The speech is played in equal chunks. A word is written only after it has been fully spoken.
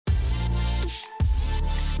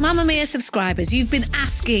Mamamia subscribers, you've been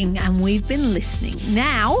asking and we've been listening.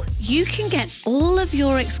 Now you can get all of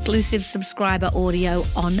your exclusive subscriber audio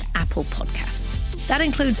on Apple Podcasts. That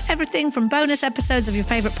includes everything from bonus episodes of your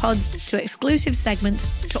favourite pods to exclusive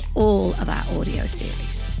segments to all of our audio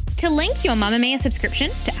series. To link your Mamamia subscription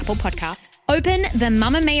to Apple Podcasts, open the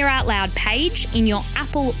Mamamia Out Loud page in your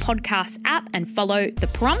Apple Podcasts app and follow the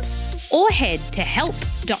prompts, or head to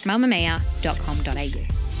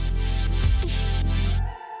help.mamamia.com.au.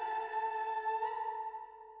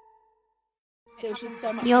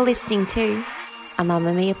 You're listening to a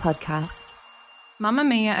Mamamia podcast.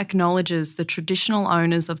 Mamamia acknowledges the traditional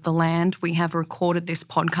owners of the land we have recorded this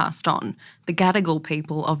podcast on, the Gadigal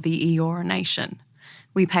people of the Eora Nation.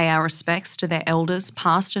 We pay our respects to their elders,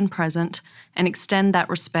 past and present, and extend that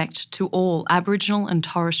respect to all Aboriginal and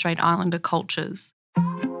Torres Strait Islander cultures.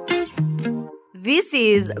 This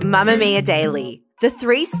is Mamamia Daily, the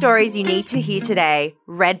 3 stories you need to hear today,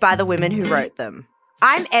 read by the women who wrote them.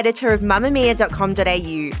 I'm editor of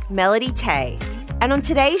mamamia.com.au, Melody Tay, and on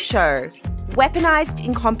today's show, weaponised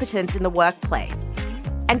incompetence in the workplace,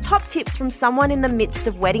 and top tips from someone in the midst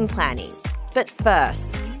of wedding planning. But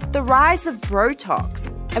first, the rise of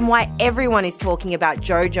Brotox and why everyone is talking about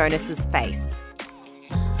Joe Jonas's face.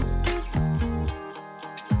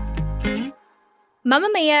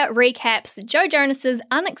 Mamamia recaps Joe Jonas's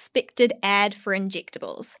unexpected ad for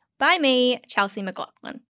injectables by me, Chelsea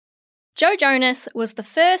McLaughlin. Joe Jonas was the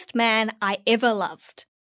first man I ever loved.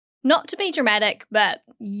 Not to be dramatic, but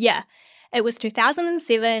yeah, it was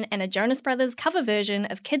 2007 and a Jonas Brothers cover version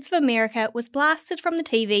of Kids of America was blasted from the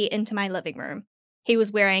TV into my living room. He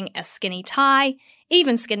was wearing a skinny tie,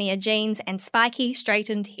 even skinnier jeans, and spiky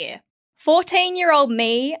straightened hair. 14-year-old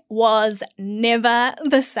me was never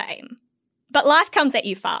the same. But life comes at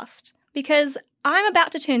you fast, because I'm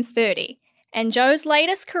about to turn 30, and Joe's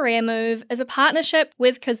latest career move is a partnership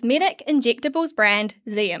with cosmetic injectables brand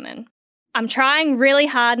Xeomin. I'm trying really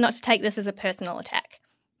hard not to take this as a personal attack.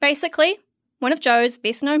 Basically, one of Joe's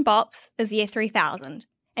best-known bops is Year 3000.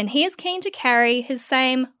 And he is keen to carry his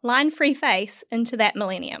same line-free face into that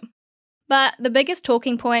millennium. But the biggest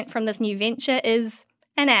talking point from this new venture is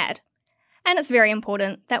an ad, and it's very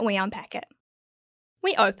important that we unpack it.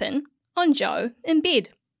 We open on Joe in bed.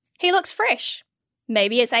 He looks fresh.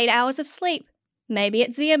 Maybe it's 8 hours of sleep. Maybe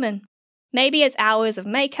it's Xeomin. Maybe it's hours of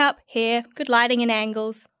makeup, hair, good lighting and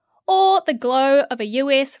angles, or the glow of a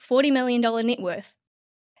US $40 million net worth.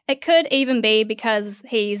 It could even be because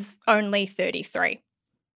he's only 33.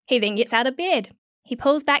 He then gets out of bed. He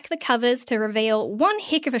pulls back the covers to reveal one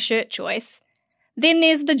heck of a shirt choice. Then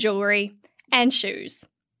there's the jewellery and shoes.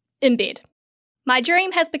 In bed. My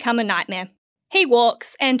dream has become a nightmare. He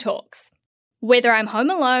walks and talks. Whether I'm home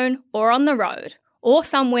alone or on the road, or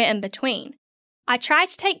somewhere in between, I try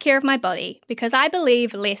to take care of my body because I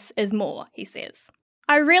believe less is more, he says.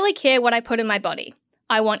 I really care what I put in my body.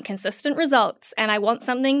 I want consistent results and I want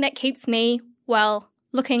something that keeps me, well,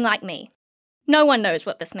 looking like me. No one knows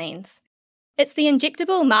what this means. It's the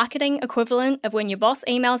injectable marketing equivalent of when your boss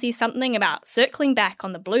emails you something about circling back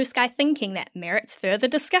on the blue sky thinking that merits further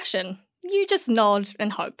discussion. You just nod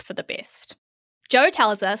and hope for the best. Joe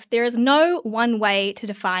tells us there is no one way to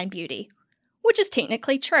define beauty, which is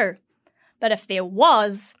technically true. But if there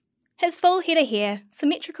was, his full head of hair,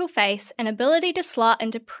 symmetrical face, and ability to slot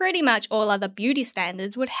into pretty much all other beauty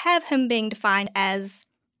standards would have him being defined as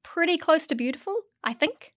pretty close to beautiful, I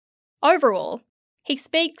think. Overall, he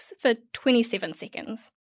speaks for 27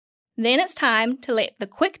 seconds. Then it's time to let the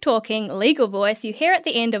quick-talking legal voice you hear at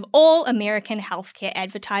the end of all American healthcare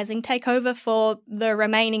advertising take over for the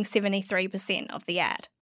remaining 73% of the ad.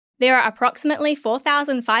 There are approximately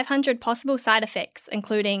 4,500 possible side effects,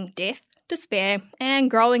 including death, despair, and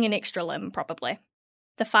growing an extra limb, probably.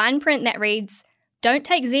 The fine print that reads, "Don't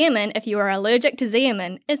take Xeomin if you are allergic to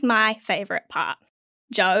Xeomin," is my favourite part.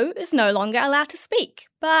 Joe is no longer allowed to speak,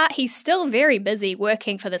 but he's still very busy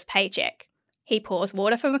working for this paycheck. He pours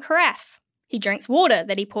water from a carafe. He drinks water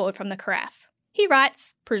that he poured from the carafe. He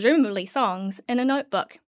writes, presumably songs, in a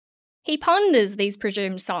notebook. He ponders these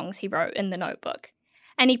presumed songs he wrote in the notebook.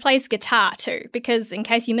 And he plays guitar too, because in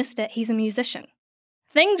case you missed it, he's a musician.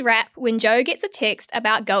 Things wrap when Joe gets a text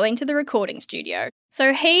about going to the recording studio,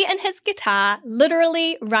 so he and his guitar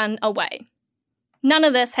literally run away. None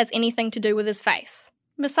of this has anything to do with his face,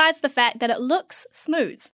 besides the fact that it looks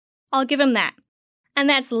smooth. I'll give him that. And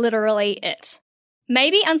that's literally it.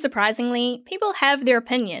 Maybe unsurprisingly, people have their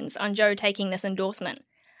opinions on Joe taking this endorsement.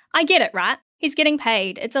 I get it, right? He's getting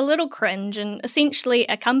paid, it's a little cringe, and essentially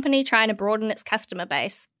a company trying to broaden its customer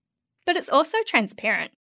base. But it's also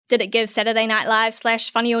transparent. Did it give Saturday Night Live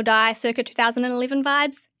 / Funny or Die circa 2011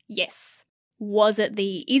 vibes? Yes. Was it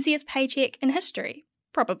the easiest paycheck in history?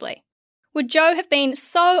 Probably. Would Joe have been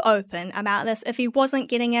so open about this if he wasn't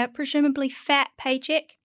getting a presumably fat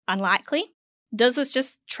paycheck? Unlikely. Does this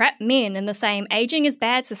just trap men in the same aging is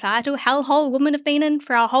bad societal hellhole women have been in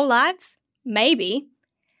for our whole lives? Maybe.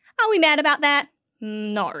 Are we mad about that?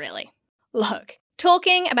 Not really. Look,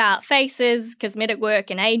 talking about faces, cosmetic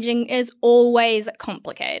work and aging is always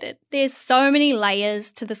complicated. There's so many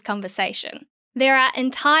layers to this conversation. There are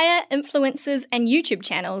entire influencers and YouTube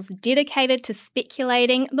channels dedicated to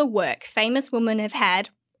speculating the work famous women have had,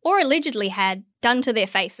 or allegedly had, done to their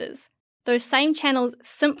faces. Those same channels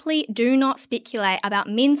simply do not speculate about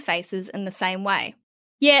men's faces in the same way.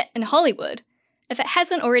 Yet, in Hollywood, if it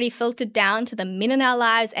hasn't already filtered down to the men in our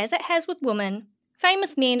lives as it has with women,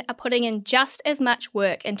 famous men are putting in just as much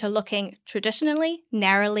work into looking traditionally,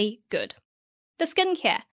 narrowly good. The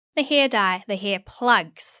skincare, the hair dye, the hair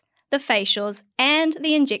plugs, the facials, and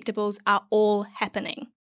the injectables are all happening.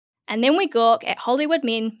 And then we gawk at Hollywood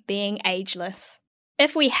men being ageless.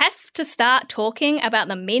 If we have to start talking about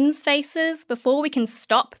the men's faces before we can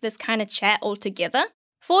stop this kind of chat altogether,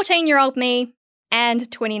 14-year-old me and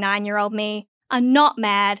 29-year-old me are not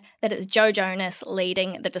mad that it's Joe Jonas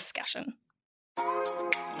leading the discussion.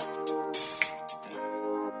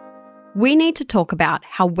 We need to talk about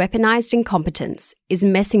how weaponized incompetence is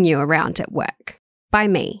messing you around at work. By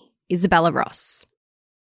me, Isabella Ross.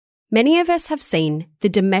 Many of us have seen the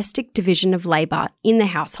domestic division of labour in the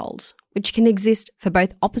household, which can exist for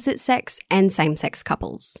both opposite sex and same-sex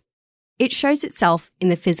couples. It shows itself in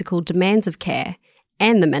the physical demands of care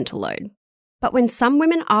and the mental load. But when some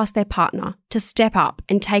women ask their partner to step up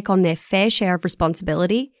and take on their fair share of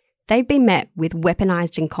responsibility, they've been met with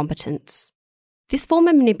weaponised incompetence. This form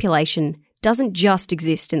of manipulation doesn't just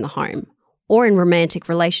exist in the home or in romantic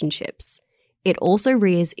relationships. It also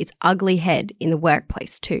rears its ugly head in the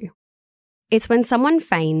workplace too. It's when someone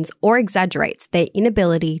feigns or exaggerates their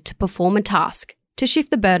inability to perform a task to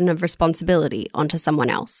shift the burden of responsibility onto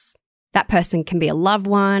someone else. That person can be a loved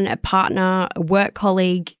one, a partner, a work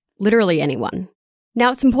colleague, literally anyone.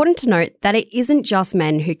 Now, it's important to note that it isn't just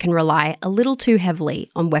men who can rely a little too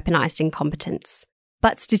heavily on weaponised incompetence.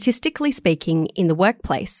 But statistically speaking, in the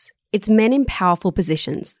workplace, it's men in powerful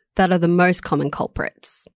positions that are the most common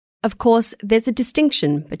culprits. Of course, there's a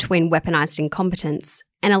distinction between weaponised incompetence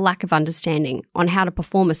and a lack of understanding on how to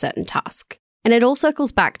perform a certain task. And it all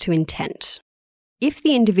circles back to intent. If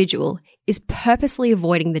the individual is purposely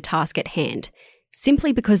avoiding the task at hand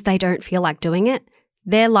simply because they don't feel like doing it,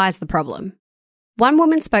 there lies the problem. One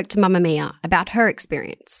woman spoke to Mamamia about her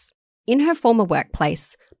experience. In her former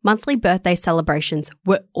workplace, monthly birthday celebrations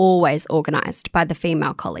were always organised by the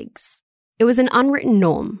female colleagues. It was an unwritten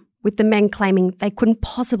norm, with the men claiming they couldn't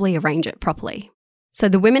possibly arrange it properly. So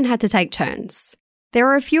the women had to take turns. There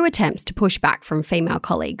were a few attempts to push back from female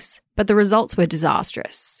colleagues, but the results were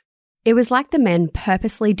disastrous. It was like the men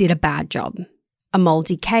purposely did a bad job. A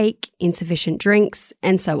mouldy cake, insufficient drinks,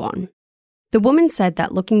 and so on. The woman said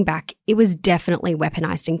that looking back, it was definitely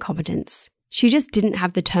weaponised incompetence. She just didn't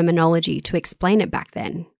have the terminology to explain it back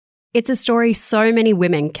then. It's a story so many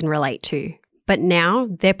women can relate to, but now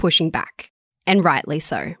they're pushing back, and rightly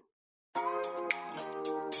so.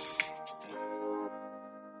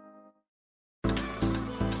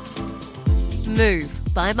 Move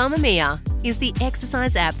by Mamamia is the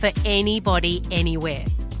exercise app for anybody, anywhere.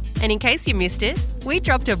 And in case you missed it, we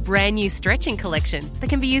dropped a brand new stretching collection that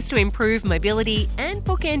can be used to improve mobility and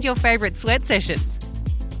bookend your favourite sweat sessions.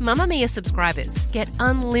 Mamamia subscribers get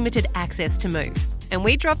unlimited access to Move, and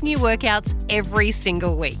we drop new workouts every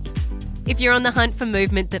single week. If you're on the hunt for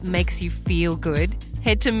movement that makes you feel good,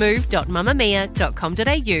 head to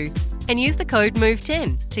move.mamamia.com.au and use the code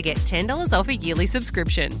MOVE10 to get $10 off a yearly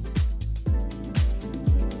subscription.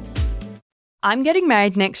 I'm getting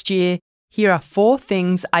married next year. Here are 4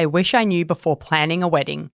 things I wish I knew before planning a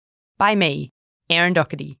wedding. By me, Erin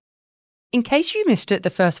Doherty. In case you missed it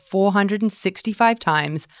the first 465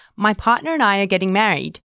 times, my partner and I are getting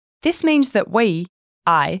married. This means that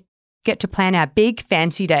I, get to plan our big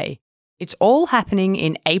fancy day. It's all happening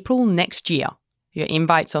in April next year. Your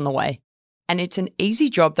invite's on the way. And it's an easy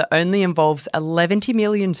job that only involves 11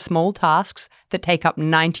 million small tasks that take up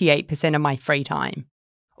 98% of my free time.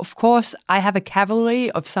 Of course, I have a cavalry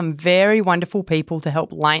of some very wonderful people to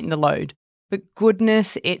help lighten the load. But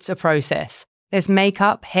goodness, it's a process. There's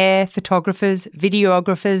makeup, hair, photographers,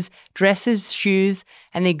 videographers, dresses, shoes,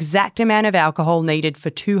 and the exact amount of alcohol needed for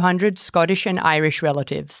 200 Scottish and Irish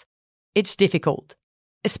relatives. It's difficult,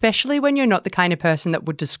 especially when you're not the kind of person that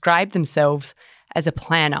would describe themselves as a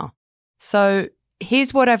planner. So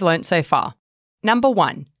here's what I've learned so far. Number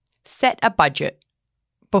 1, set a budget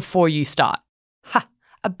before you start. Ha,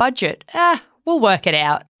 a budget. We'll work it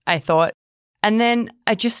out, I thought. And then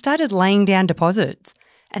I just started laying down deposits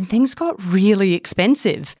and things got really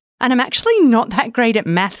expensive. And I'm actually not that great at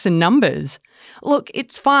maths and numbers. Look,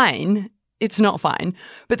 it's fine. It's not fine.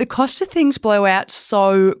 But the cost of things blow out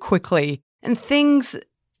so quickly and things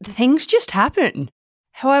just happen.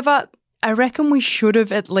 However, I reckon we should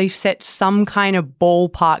have at least set some kind of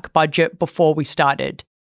ballpark budget before we started.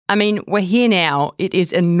 I mean, we're here now. It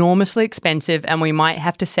is enormously expensive and we might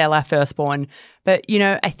have to sell our firstborn. But,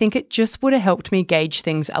 I think it just would have helped me gauge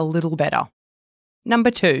things a little better.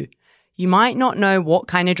 Number 2, you might not know what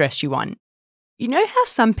kind of dress you want. You know how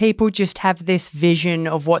some people just have this vision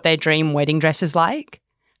of what their dream wedding dress is like?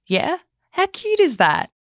 Yeah? How cute is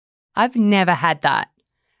that? I've never had that.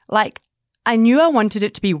 I knew I wanted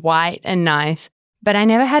it to be white and nice, but I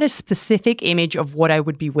never had a specific image of what I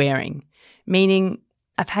would be wearing, meaning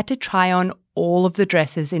I've had to try on all of the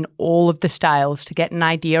dresses in all of the styles to get an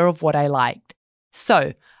idea of what I liked.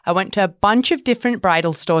 So I went to a bunch of different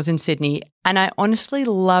bridal stores in Sydney and I honestly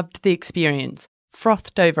loved the experience,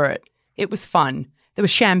 frothed over it. It was fun. There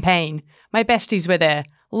was champagne. My besties were there.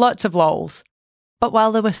 Lots of lols. But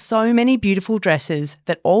while there were so many beautiful dresses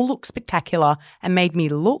that all looked spectacular and made me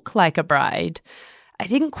look like a bride, I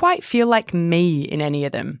didn't quite feel like me in any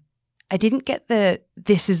of them. I didn't get the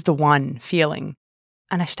 "this is the one" feeling.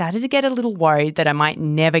 And I started to get a little worried that I might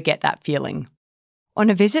never get that feeling.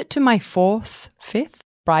 On a visit to my 5th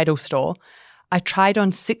bridal store, I tried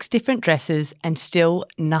on 6 different dresses and still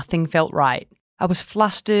nothing felt right. I was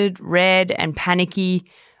flustered, red and panicky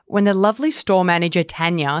when the lovely store manager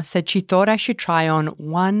Tanya said she thought I should try on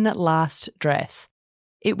one last dress.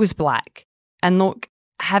 It was black. And look,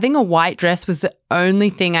 having a white dress was the only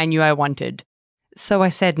thing I knew I wanted. So I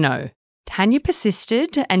said no. Tanya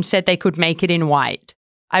persisted and said they could make it in white.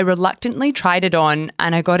 I reluctantly tried it on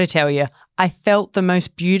and I gotta tell you, I felt the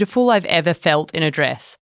most beautiful I've ever felt in a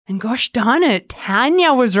dress. And gosh darn it,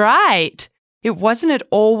 Tanya was right. It wasn't at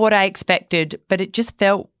all what I expected, but it just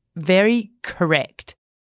felt very correct.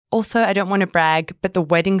 Also, I don't want to brag, but the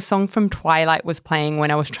wedding song from Twilight was playing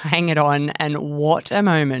when I was trying it on, and what a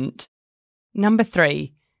moment. Number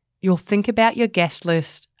 3, you'll think about your guest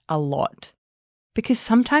list a lot. Because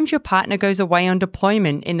sometimes your partner goes away on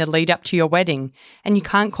deployment in the lead up to your wedding and you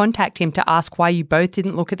can't contact him to ask why you both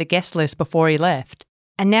didn't look at the guest list before he left.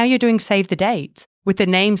 And now you're doing save the dates with the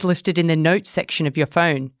names listed in the notes section of your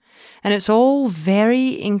phone. And it's all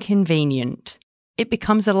very inconvenient. It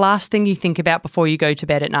becomes the last thing you think about before you go to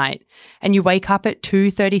bed at night. And you wake up at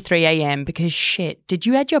 2:33 a.m. because shit, did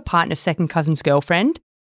you add your partner's second cousin's girlfriend?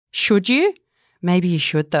 Should you? Maybe you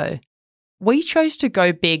should though. We chose to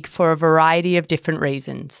go big for a variety of different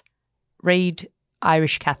reasons. Read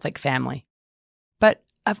Irish Catholic family. But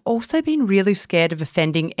I've also been really scared of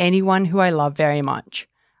offending anyone who I love very much.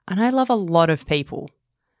 And I love a lot of people.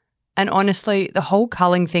 And honestly, the whole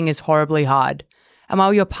culling thing is horribly hard. And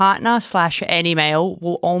while your partner/any male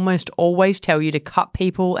will almost always tell you to cut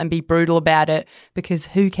people and be brutal about it because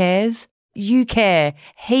who cares? You care.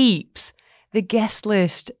 Heaps. The guest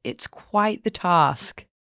list, it's quite the task.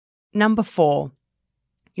 Number 4,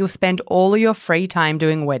 you'll spend all of your free time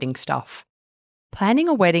doing wedding stuff. Planning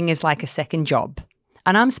a wedding is like a second job,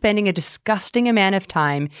 and I'm spending a disgusting amount of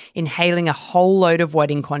time inhaling a whole load of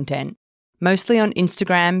wedding content, mostly on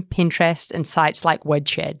Instagram, Pinterest, and sites like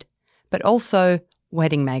Wedshed, but also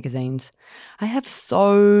wedding magazines. I have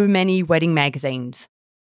so many wedding magazines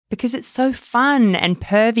because it's so fun and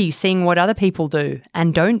pervy seeing what other people do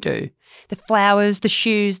and don't do. The flowers, the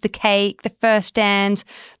shoes, the cake, the first dance,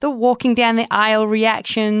 the walking down the aisle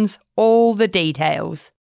reactions, all the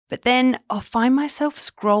details. But then I'll find myself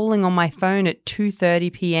scrolling on my phone at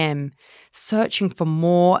 2:30 p.m, searching for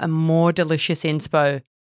more and more delicious inspo.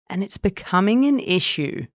 And it's becoming an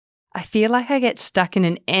issue. I feel like I get stuck in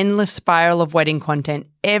an endless spiral of wedding content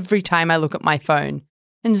every time I look at my phone.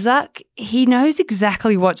 And Zuck, he knows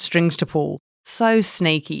exactly what strings to pull. So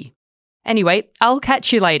sneaky. Anyway, I'll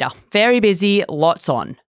catch you later. Very busy, lots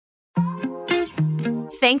on.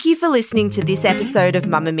 Thank you for listening to this episode of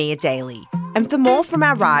Mamamia Daily. And for more from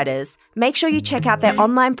our writers, make sure you check out their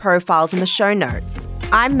online profiles in the show notes.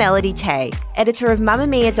 I'm Melody Tay, editor of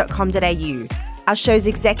mamamia.com.au. Our show's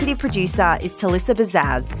executive producer is Talissa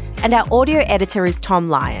Bazaz, and our audio editor is Tom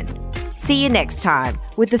Lyon. See you next time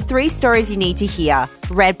with the 3 stories you need to hear,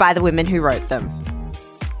 read by the women who wrote them.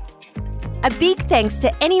 A big thanks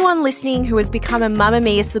to anyone listening who has become a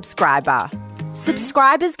Mamamia subscriber.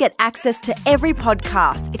 Subscribers get access to every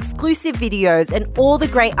podcast, exclusive videos, and all the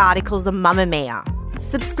great articles on Mamamia.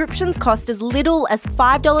 Subscriptions cost as little as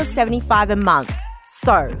 $5.75 a month.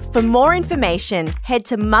 So, for more information, head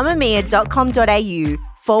to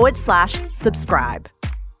mamamia.com.au/subscribe.